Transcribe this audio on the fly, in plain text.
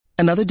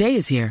Another day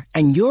is here,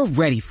 and you're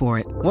ready for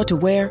it. What to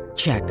wear?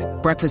 Check.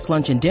 Breakfast,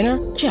 lunch, and dinner?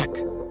 Check.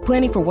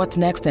 Planning for what's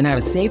next and how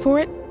to save for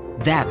it?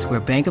 That's where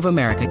Bank of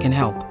America can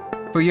help.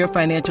 For your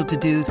financial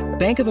to-dos,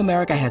 Bank of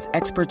America has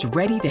experts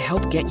ready to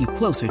help get you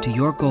closer to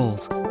your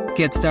goals.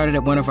 Get started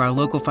at one of our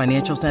local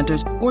financial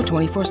centers or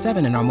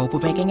 24/7 in our mobile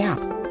banking app.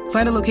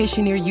 Find a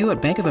location near you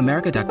at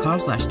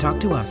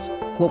bankofamerica.com/talktous.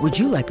 What would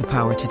you like the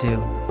power to do?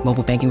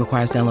 Mobile banking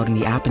requires downloading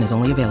the app and is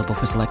only available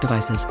for select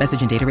devices.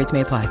 Message and data rates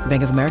may apply.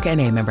 Bank of America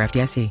N.A., member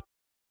FDIC.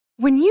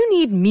 When you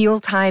need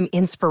mealtime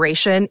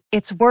inspiration,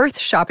 it's worth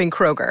shopping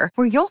Kroger,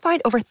 where you'll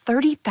find over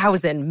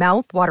 30,000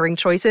 mouth-watering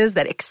choices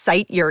that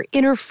excite your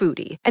inner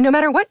foodie. And no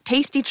matter what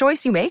tasty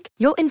choice you make,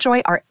 you'll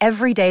enjoy our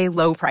everyday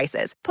low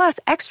prices, plus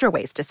extra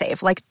ways to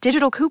save, like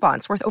digital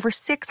coupons worth over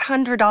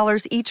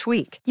 $600 each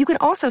week. You can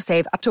also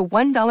save up to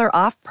 $1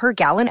 off per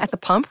gallon at the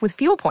pump with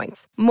fuel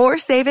points. More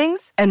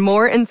savings and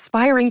more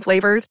inspiring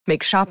flavors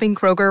make shopping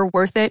Kroger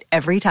worth it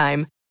every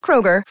time.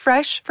 Kroger,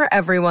 fresh for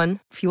everyone.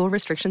 Fuel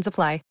restrictions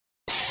apply.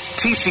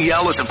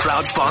 TCL is a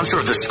proud sponsor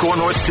of the Score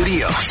North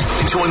Studios.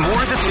 Enjoy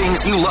more of the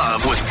things you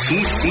love with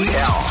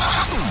TCL.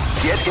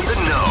 Get in the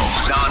know.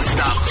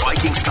 Non-stop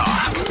Vikings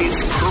talk.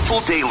 It's Purple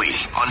Daily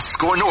on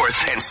Score North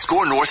and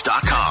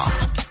ScoreNorth.com.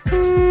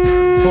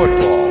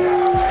 Football.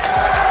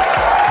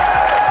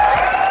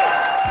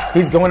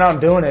 He's going out and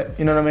doing it.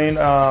 You know what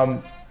I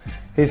mean?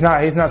 He's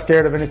not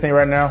scared of anything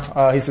right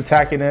now. He's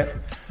attacking it.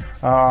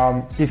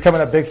 He's coming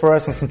up big for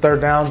us on some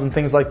third downs and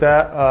things like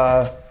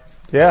that.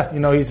 Yeah, you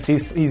know,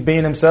 he's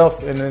being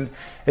himself, and then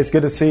it's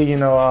good to see, you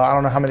know, I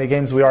don't know how many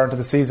games we are into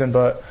the season,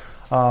 but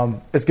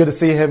it's good to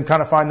see him kind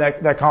of find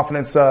that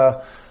confidence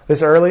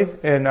this early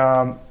and,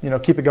 you know,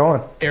 keep it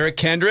going. Eric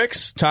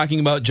Kendricks talking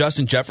about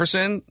Justin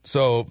Jefferson,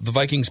 so the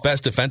Vikings'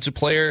 best defensive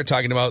player,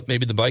 talking about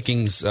maybe the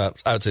Vikings, I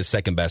would say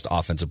second best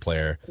offensive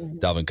player,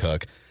 Dalvin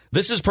Cook.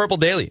 This is Purple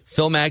Daily.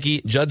 Phil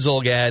Mackey, Judd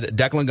Zulgad,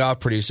 Declan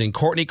Goff producing,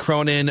 Courtney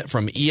Cronin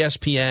from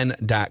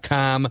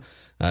ESPN.com.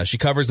 She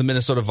covers the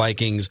Minnesota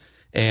Vikings.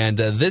 And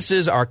this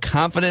is our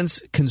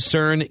Confidence,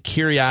 Concern,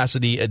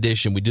 Curiosity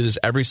edition. We do this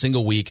every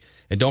single week.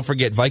 And don't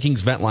forget,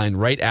 Vikings Vent Line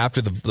right after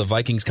the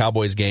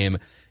Vikings-Cowboys game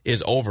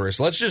is over.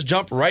 So let's just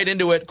jump right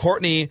into it.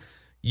 Courtney,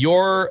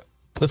 the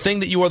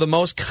thing that you are the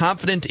most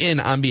confident in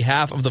on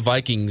behalf of the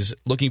Vikings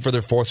looking for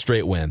their fourth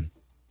straight win.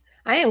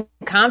 I am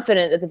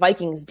confident that the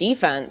Vikings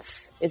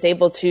defense is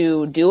able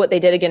to do what they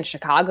did against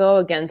Chicago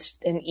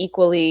against an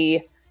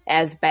equally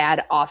as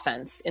bad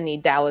offense in the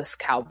Dallas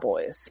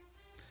Cowboys.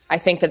 I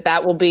think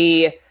that will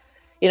be,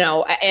 you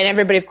know, and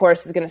everybody, of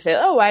course, is going to say,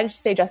 oh, why didn't you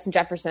say Justin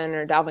Jefferson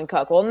or Dalvin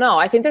Cook? Well, no,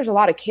 I think there's a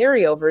lot of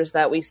carryovers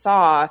that we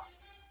saw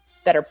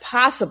that are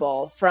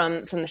possible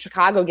from the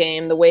Chicago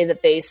game, the way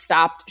that they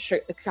stopped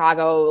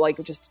Chicago,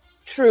 like just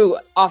true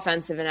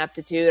offensive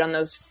ineptitude on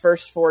those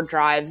first four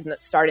drives and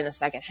that starting the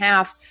second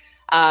half.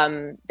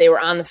 They were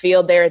on the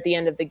field there at the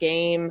end of the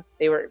game.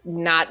 There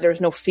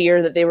was no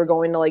fear that they were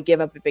going to like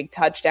give up a big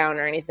touchdown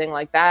or anything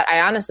like that.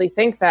 I honestly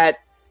think that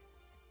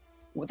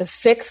the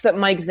fix that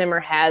Mike Zimmer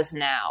has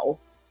now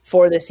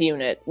for this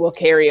unit will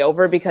carry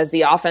over because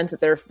the offense that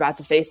they're about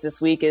to face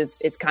this week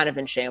it's kind of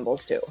in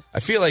shambles too. I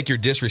feel like you're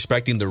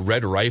disrespecting the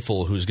Red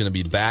Rifle who's going to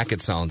be back, it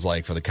sounds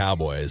like, for the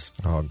Cowboys.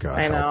 Oh,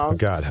 God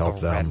help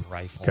them.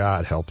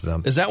 God help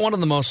them. Is that one of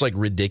the most like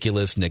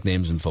ridiculous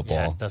nicknames in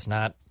football? Yeah, it's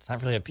not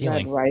really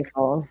appealing. Red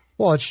Rifle.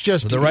 Well, it's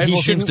just the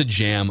Rifle seems to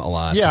jam a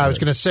lot. Yeah, I was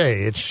going to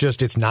say,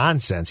 it's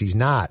nonsense. He's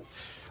not.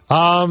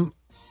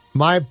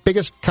 My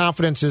biggest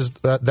confidence is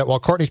that while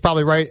Courtney's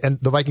probably right and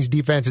the Vikings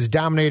defense is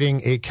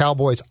dominating a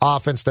Cowboys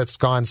offense that's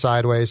gone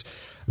sideways,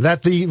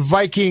 that the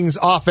Vikings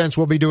offense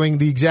will be doing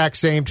the exact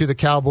same to the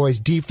Cowboys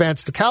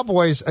defense. The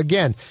Cowboys,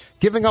 again,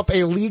 giving up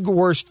a league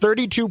worst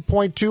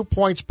 32.2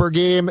 points per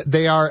game.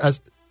 They are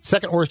as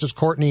second worst, as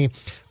Courtney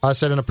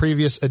said in a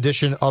previous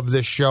edition of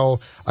this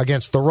show,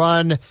 against the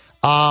run.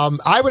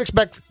 I would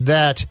expect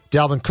that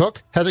Dalvin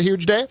Cook has a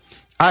huge day.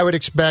 I would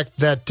expect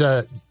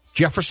that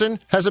Jefferson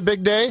has a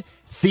big day.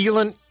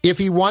 Thielen, if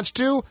he wants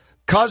to.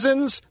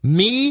 Cousins,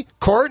 me,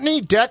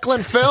 Courtney,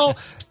 Declan, Phil,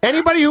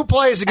 anybody who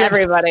plays against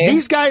everybody.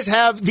 These guys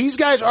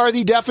are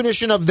the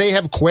definition of they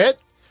have quit.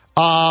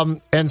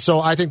 And so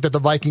I think that the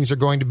Vikings are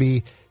going to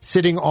be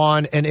sitting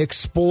on an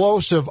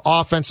explosive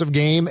offensive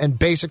game, and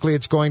basically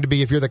it's going to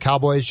be, if you're the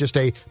Cowboys, just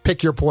a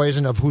pick your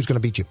poison of who's going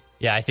to beat you.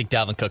 Yeah, I think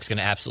Dalvin Cook's going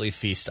to absolutely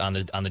feast on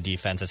the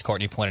defense. As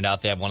Courtney pointed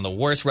out, they have one of the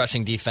worst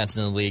rushing defenses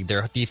in the league.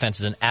 Their defense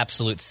is an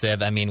absolute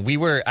sieve. I mean,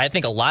 I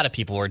think a lot of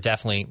people were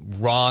definitely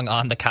wrong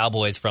on the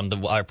Cowboys from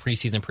our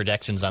preseason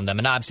predictions on them,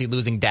 and obviously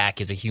losing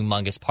Dak is a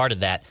humongous part of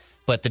that.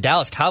 But the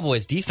Dallas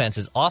Cowboys defense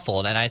is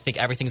awful, and I think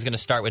everything's going to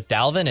start with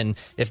Dalvin. And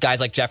if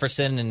guys like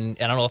Jefferson and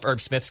I don't know if Irv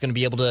Smith's going to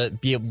be able to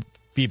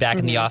be back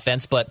in the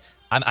offense, but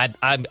I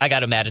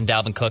got to imagine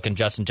Dalvin Cook and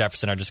Justin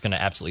Jefferson are just going to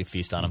absolutely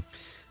feast on him.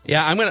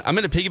 Yeah, I'm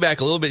gonna piggyback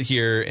a little bit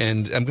here,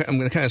 and I'm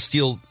gonna kind of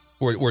steal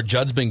where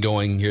Judd's been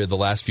going here the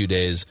last few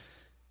days.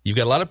 You've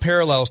got a lot of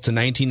parallels to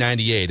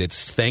 1998.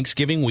 It's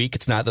Thanksgiving week.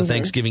 It's not the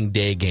Thanksgiving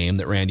Day game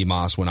that Randy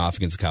Moss went off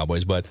against the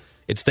Cowboys, but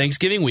it's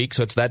Thanksgiving week,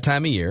 so it's that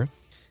time of year.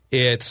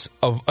 It's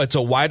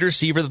a wide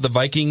receiver that the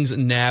Vikings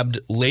nabbed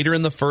later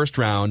in the first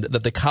round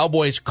that the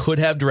Cowboys could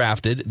have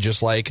drafted,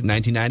 just like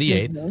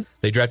 1998. Mm-hmm.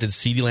 They drafted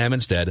CeeDee Lamb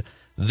instead.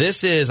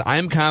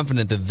 I'm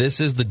confident that this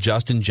is the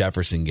Justin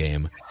Jefferson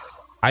game.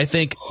 I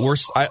think we're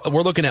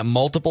looking at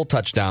multiple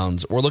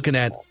touchdowns. We're looking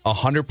at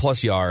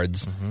 100-plus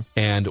yards,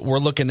 and we're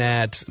looking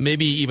at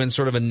maybe even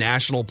sort of a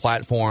national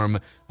platform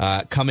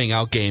coming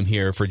out game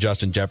here for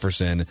Justin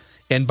Jefferson.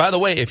 And by the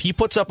way, if he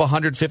puts up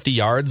 150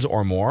 yards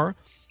or more,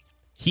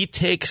 he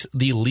takes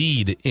the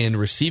lead in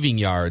receiving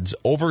yards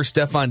over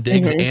Stephon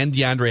Diggs and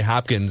DeAndre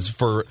Hopkins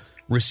for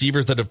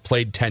receivers that have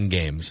played 10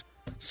 games.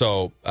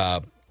 So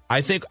I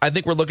think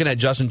we're looking at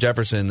Justin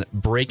Jefferson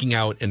breaking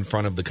out in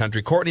front of the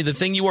country. Courtney, the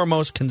thing you are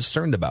most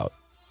concerned about?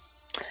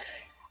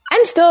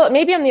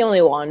 Maybe I'm the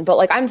only one,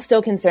 but I'm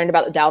still concerned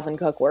about the Dalvin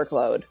Cook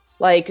workload.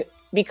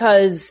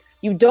 Because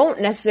you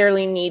don't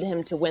necessarily need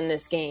him to win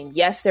this game.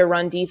 Yes, their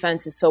run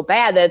defense is so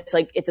bad that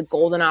it's a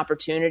golden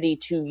opportunity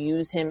to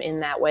use him in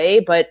that way,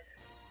 but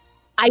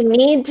I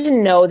need to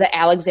know that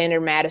Alexander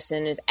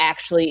Mattison is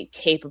actually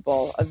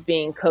capable of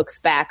being Cook's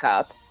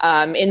backup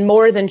in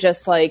more than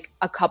just a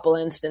couple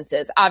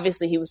instances.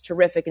 Obviously, he was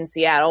terrific in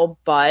Seattle,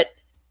 but at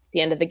the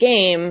end of the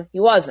game,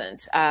 he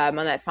wasn't on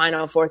that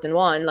final 4th and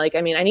 1.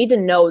 I need to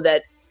know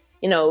that,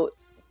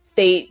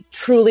 they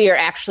truly are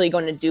actually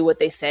going to do what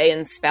they say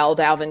and spell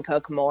Dalvin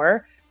Cook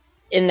more,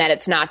 in that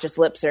it's not just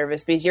lip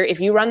service. Because if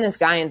you run this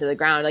guy into the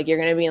ground, you're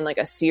going to be in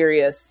a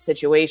serious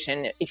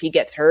situation if he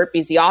gets hurt,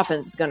 because the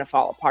offense is going to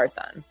fall apart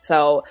then.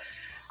 So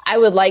I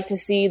would like to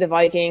see the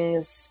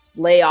Vikings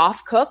lay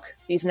off Cook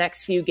these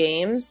next few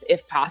games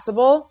if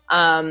possible.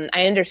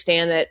 I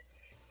understand that,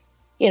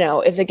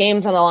 if the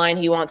game's on the line,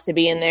 he wants to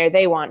be in there.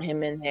 They want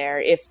him in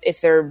there.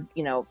 If they're,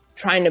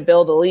 trying to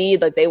build a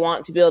lead, they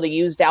want to be able to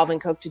use Dalvin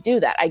Cook to do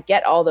that. I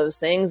get all those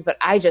things, but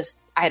I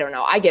don't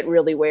know. I get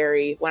really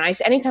wary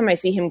anytime I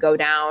see him go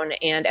down.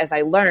 And as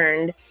I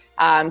learned,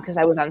 because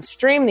I was on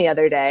stream the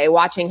other day,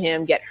 watching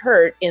him get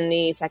hurt in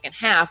the second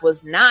half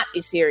was not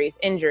a serious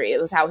injury.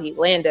 It was how he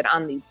landed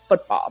on the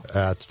football.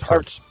 It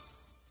hurts.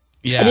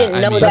 Yeah, I didn't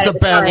know that's a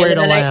bad way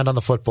to land on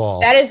the football.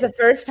 That is the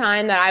first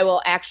time that I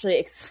will actually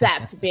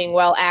accept being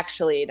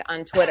actually'd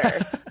on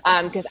Twitter,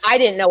 because I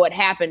didn't know what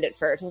happened at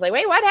first. I was like,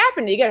 wait, what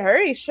happened? Did he get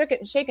hurt? He's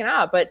shaken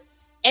up. But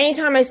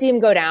anytime I see him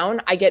go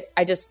down, I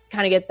just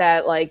kind of get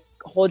that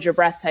hold your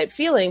breath type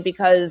feeling,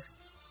 because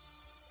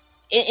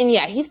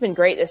yeah, he's been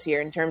great this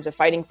year in terms of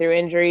fighting through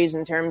injuries,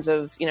 in terms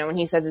of, when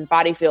he says his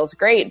body feels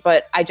great,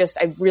 but I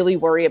really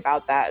worry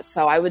about that.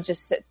 So I would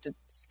just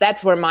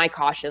that's where my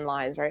caution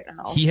lies right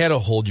now. He had a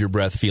hold your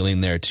breath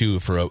feeling there too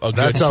for a good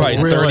That's probably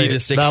 30 to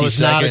 60 seconds. That was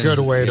not a good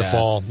way to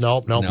fall.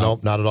 Nope,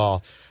 not at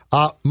all.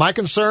 My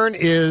concern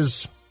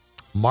is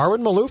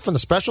Marvin Maloof and the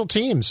special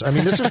teams. I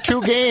mean, this is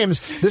 2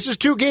 games. This is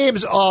 2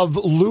 games of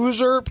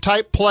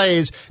loser-type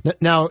plays.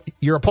 Now,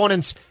 your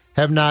opponents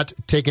have not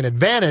taken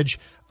advantage,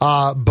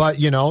 but,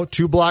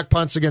 2 block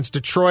punts against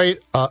Detroit,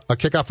 a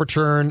kickoff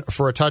return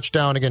for a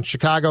touchdown against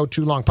Chicago,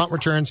 2 long punt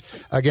returns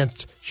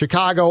against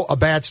Chicago, a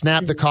bad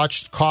snap that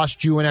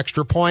cost you an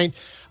extra point.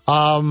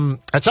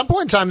 At some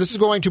point in time, this is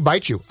going to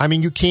bite you. I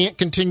mean, you can't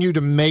continue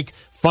to make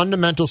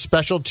fundamental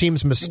special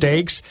teams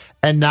mistakes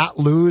and not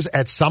lose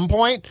at some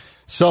point.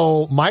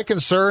 So my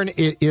concern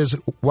is,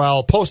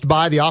 while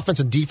post-bye, the offense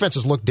and defense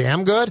has looked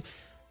damn good,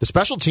 the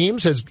special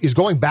teams is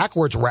going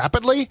backwards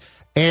rapidly,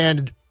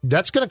 and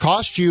that's going to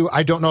cost you.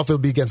 I don't know if it'll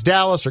be against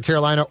Dallas or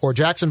Carolina or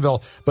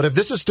Jacksonville, but if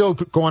this is still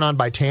going on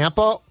by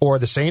Tampa or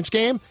the Saints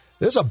game,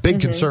 this is a big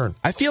concern.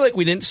 I feel like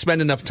we didn't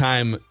spend enough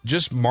time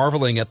just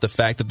marveling at the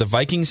fact that the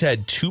Vikings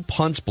had 2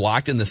 punts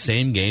blocked in the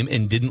same game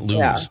and didn't lose.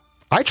 Yeah.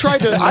 I tried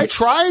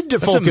to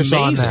focus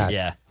on that.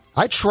 Yeah,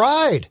 I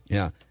tried.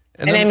 Yeah,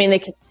 and I mean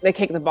they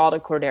kicked the ball to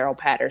Cordero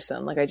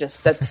Patterson.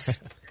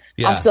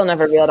 Yeah. I'll still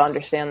never be able to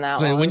understand that.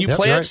 So when you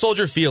play at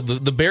Soldier Field,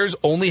 the Bears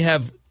only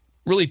have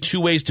really 2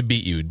 ways to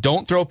beat you.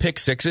 Don't throw pick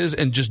sixes,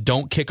 and just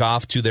don't kick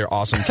off to their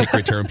awesome kick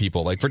return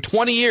people. For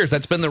 20 years,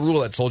 that's been the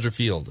rule at Soldier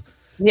Field.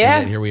 Yeah,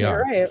 and here we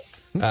are. Right.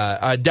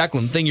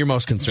 Declan, thing you're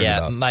most concerned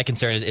about? Yeah, my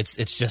concern is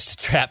it's just a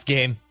trap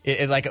game.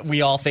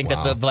 We all think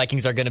that the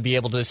Vikings are going to be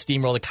able to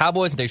steamroll the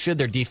Cowboys, and they should.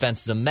 Their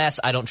defense is a mess.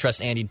 I don't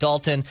trust Andy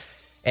Dalton.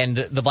 And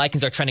the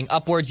Vikings are trending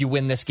upwards. You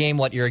win this game,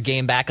 you're a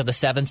game back of the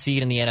 7th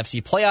seed in the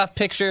NFC playoff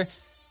picture.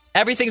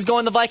 Everything's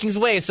going the Vikings'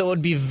 way, so it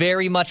would be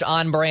very much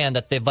on brand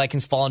that the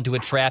Vikings fall into a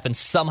trap and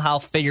somehow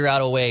figure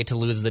out a way to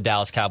lose the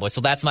Dallas Cowboys.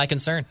 So that's my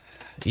concern.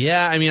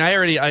 Yeah, I mean,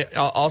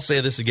 I'll say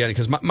this again,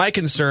 because my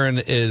concern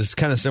is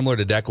kind of similar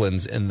to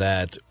Declan's in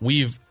that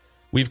we've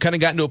kind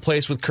of gotten to a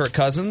place with Kirk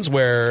Cousins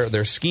where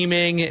they're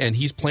scheming and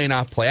he's playing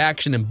off play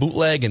action and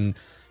bootleg, and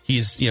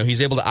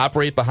he's able to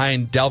operate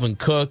behind Dalvin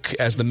Cook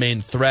as the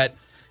main threat.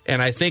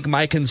 And I think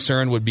my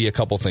concern would be a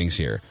couple things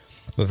here.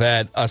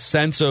 That a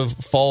sense of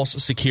false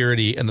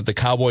security and that the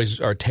Cowboys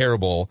are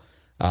terrible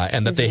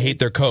and that they hate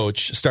their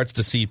coach starts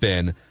to seep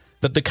in.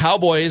 That the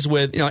Cowboys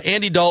with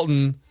Andy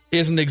Dalton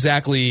isn't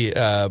exactly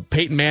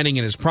Peyton Manning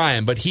in his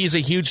prime, but he's a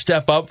huge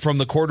step up from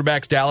the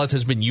quarterbacks Dallas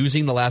has been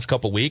using the last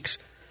couple weeks.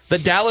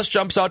 that Dallas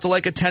jumps out to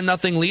like a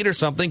 10-0 lead or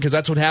something, because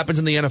that's what happens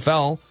in the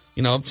NFL.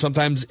 You know,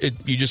 sometimes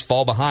you just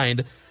fall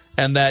behind,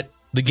 and that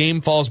the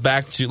game falls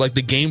back to, like,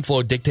 the game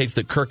flow dictates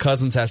that Kirk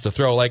Cousins has to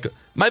throw. Like,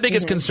 my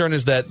biggest concern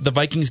is that the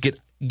Vikings get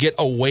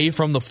away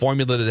from the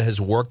formula that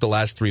has worked the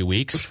last 3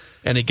 weeks,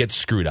 and it gets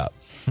screwed up.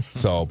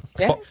 So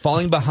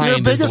falling behind.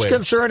 Your biggest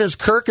concern is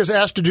Kirk is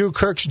asked to do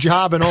Kirk's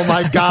job, and oh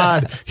my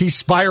God, he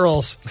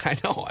spirals. I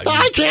know.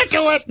 I can't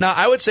do it. Now,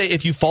 I would say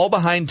if you fall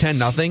behind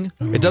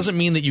 10-0, it doesn't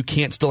mean that you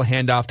can't still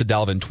hand off to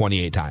Dalvin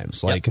 28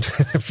 times. Like,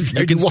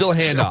 you can still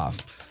hand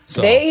off.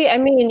 So.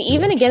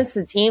 Even against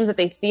the teams that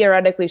they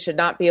theoretically should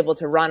not be able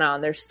to run on,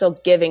 they're still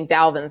giving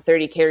Dalvin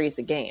 30 carries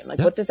a game. Like,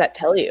 what does that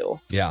tell you?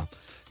 Yeah.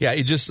 Yeah,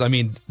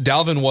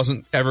 Dalvin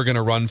wasn't ever going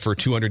to run for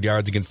 200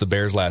 yards against the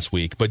Bears last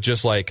week, but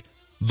just like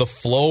the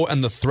flow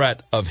and the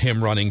threat of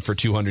him running for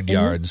 200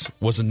 yards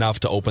was enough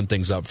to open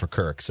things up for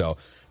Kirk. So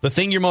the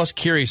thing you're most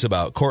curious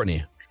about,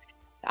 Courtney.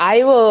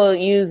 I will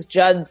use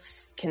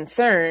Judd's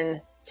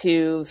concern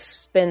to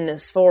spin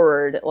this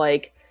forward.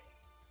 Like,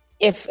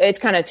 if it's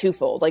kind of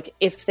twofold, like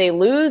if they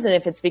lose and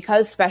if it's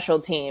because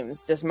special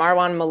teams, does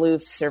Marwan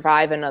Maalouf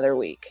survive another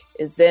week?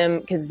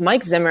 Because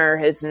Mike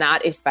Zimmer is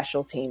not a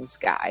special teams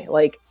guy.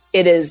 Like,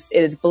 it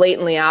is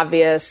blatantly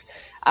obvious.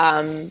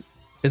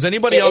 Is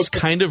anybody else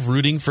kind of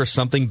rooting for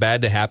something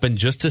bad to happen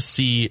just to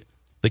see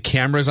the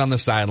cameras on the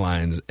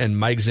sidelines and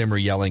Mike Zimmer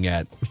yelling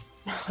at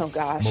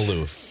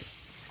Maalouf?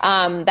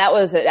 That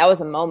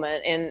was a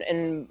moment,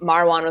 and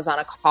Marwan was on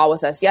a call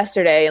with us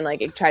yesterday, and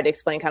like tried to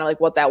explain kind of like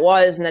what that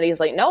was, and then he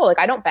was like, "No, like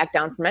I don't back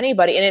down from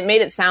anybody," and it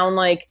made it sound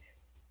like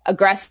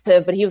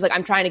aggressive, but he was like,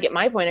 "I'm trying to get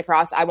my point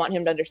across. I want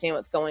him to understand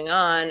what's going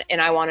on, and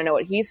I want to know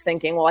what he's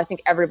thinking." Well, I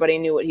think everybody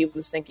knew what he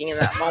was thinking in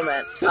that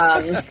moment.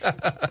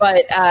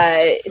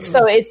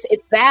 So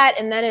it's that,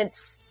 and then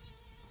it's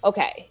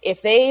okay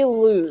if they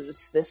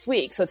lose this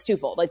week. So it's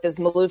twofold. Like, does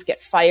Maalouf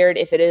get fired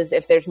if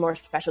there's more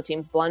special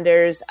teams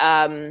blunders?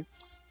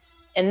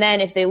 And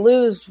then if they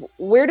lose,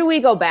 where do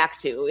we go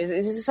back to?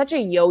 This is such a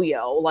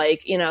yo-yo.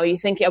 Like, you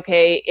think,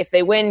 okay, if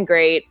they win,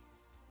 great.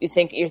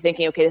 You're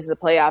thinking, okay, this is a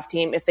playoff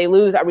team. If they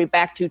lose, are we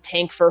back to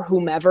tank for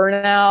whomever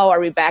now?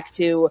 Are we back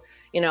to,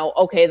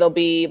 okay, they'll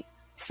be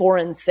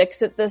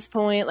 4-6 at this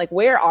point? Like,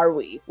 where are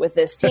we with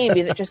this team?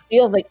 Because it just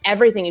feels like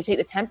everything, you take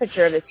the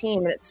temperature of the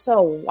team, and it's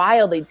so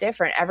wildly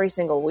different every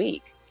single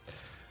week.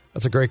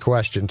 That's a great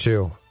question,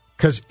 too,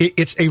 because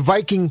it's a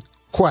Viking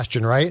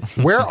question, right?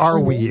 Where are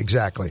we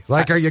exactly?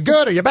 Like, are you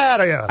good? Are you bad?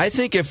 Are you? I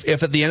think if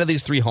at the end of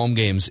these 3 home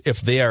games,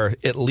 if they are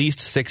at least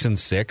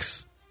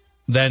 6-6,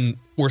 then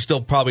we're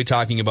still probably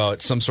talking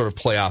about some sort of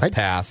playoff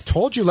path. I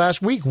told you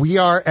last week, we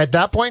are, at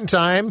that point in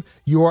time,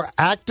 you are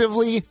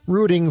actively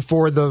rooting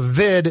for the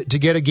vid to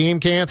get a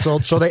game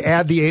canceled so they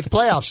add the 8th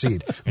playoff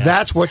seed.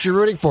 That's what you're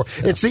rooting for.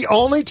 Yeah. It's the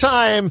only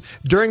time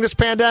during this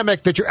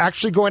pandemic that you're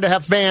actually going to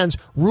have fans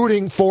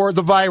rooting for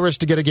the virus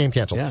to get a game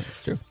canceled. Yeah,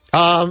 that's true.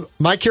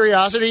 My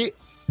curiosity,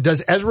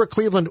 does Ezra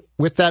Cleveland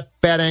with that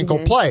bad ankle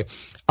play?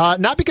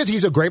 Not because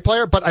he's a great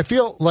player, but I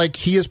feel like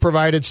he has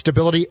provided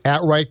stability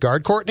at right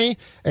guard, Courtney,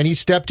 and he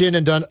stepped in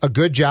and done a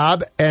good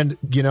job. And,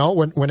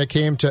 when it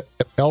came to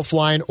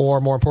Elflein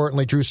or, more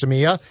importantly, Drew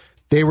Samia,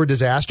 they were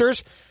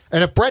disasters.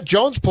 And if Brett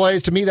Jones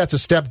plays, to me, that's a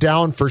step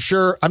down for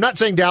sure. I'm not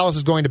saying Dallas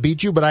is going to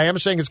beat you, but I am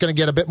saying it's going to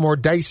get a bit more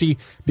dicey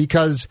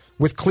because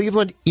with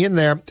Cleveland in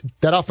there,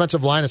 that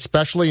offensive line,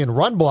 especially in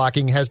run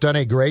blocking, has done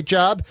a great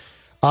job.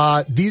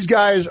 These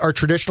guys are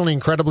traditionally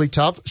incredibly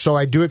tough, so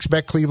I do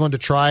expect Cleveland to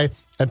try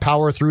and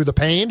power through the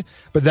pain.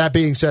 But that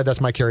being said,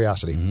 that's my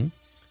curiosity. I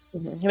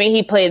mean,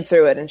 he played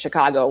through it in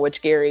Chicago,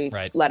 which Gary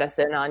let us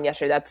in on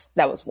yesterday.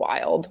 That was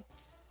wild.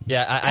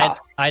 Yeah,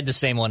 I had the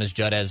same one as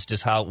Judd, as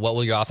just what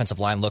will your offensive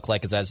line look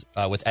like if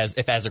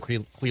Ezra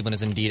Cleveland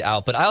is indeed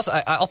out. But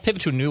I'll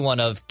pivot to a new one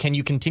of, can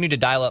you continue to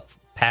dial up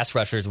pass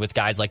rushers with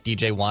guys like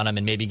DJ Wonnum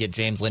and maybe get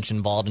James Lynch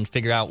involved and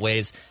figure out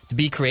ways to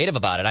be creative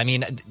about it? I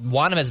mean,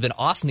 Wonnum has been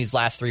awesome these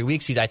last 3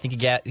 weeks. I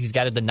think he's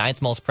gathered the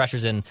 9th most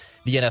pressures in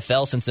the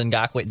NFL since the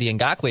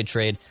Ngakoue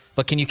trade.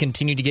 But can you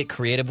continue to get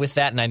creative with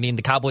that? And I mean,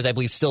 the Cowboys, I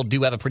believe, still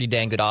do have a pretty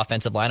dang good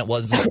offensive line. It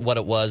wasn't what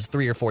it was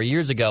 3 or 4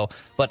 years ago.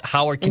 But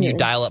how can you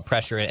dial up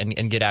pressure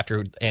and get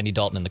after Andy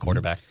Dalton and the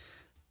quarterback?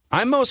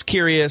 I'm most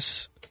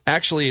curious.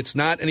 Actually, it's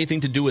not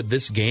anything to do with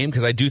this game,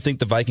 because I do think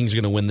the Vikings are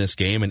going to win this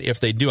game. And if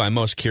they do, I'm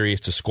most curious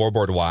to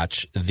scoreboard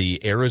watch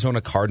the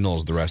Arizona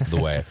Cardinals the rest of the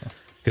way.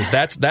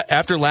 Because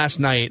after last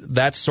night,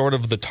 that's sort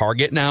of the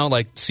target now.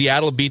 Like,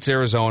 Seattle beats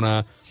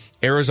Arizona.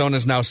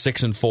 Arizona's now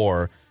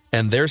 6-4.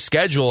 And their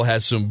schedule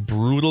has some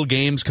brutal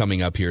games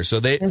coming up here. So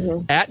they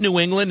at New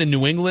England, and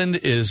New England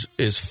is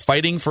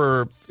fighting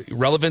for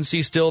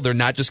relevancy still. They're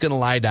not just going to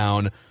lie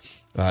down.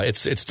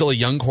 It's still a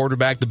young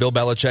quarterback that Bill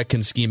Belichick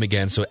can scheme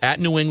against. So at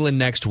New England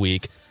next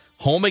week,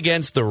 home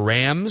against the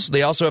Rams.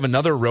 They also have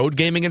another road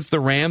game against the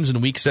Rams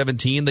in Week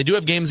 17. They do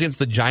have games against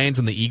the Giants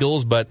and the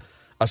Eagles, but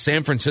a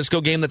San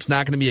Francisco game that's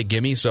not going to be a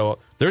gimme. So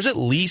there's at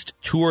least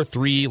 2 or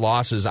 3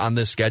 losses on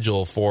this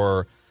schedule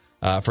for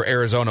for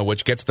Arizona,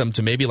 which gets them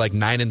to maybe like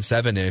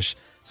 9-7-ish.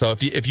 So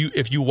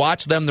if you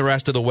watch them the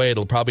rest of the way,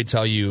 it'll probably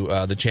tell you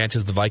the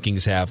chances the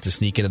Vikings have to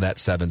sneak into that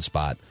 7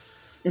 spot.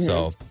 Mm-hmm.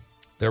 So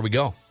there we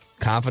go.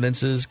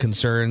 Confidences,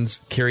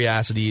 concerns,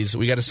 curiosities.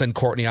 We got to send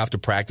Courtney off to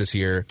practice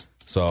here.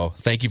 So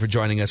thank you for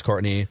joining us,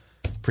 Courtney.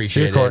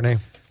 Appreciate it. Courtney.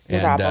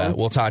 And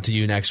we'll talk to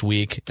you next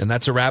week. And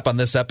that's a wrap on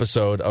this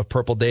episode of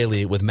Purple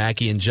Daily with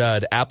Mackie and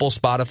Judd. Apple,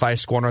 Spotify,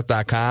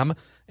 ScoreNorth.com,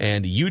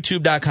 and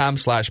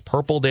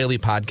YouTube.com/Purple Daily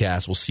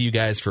Podcast. We'll see you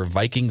guys for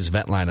Vikings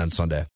Vent Line on Sunday.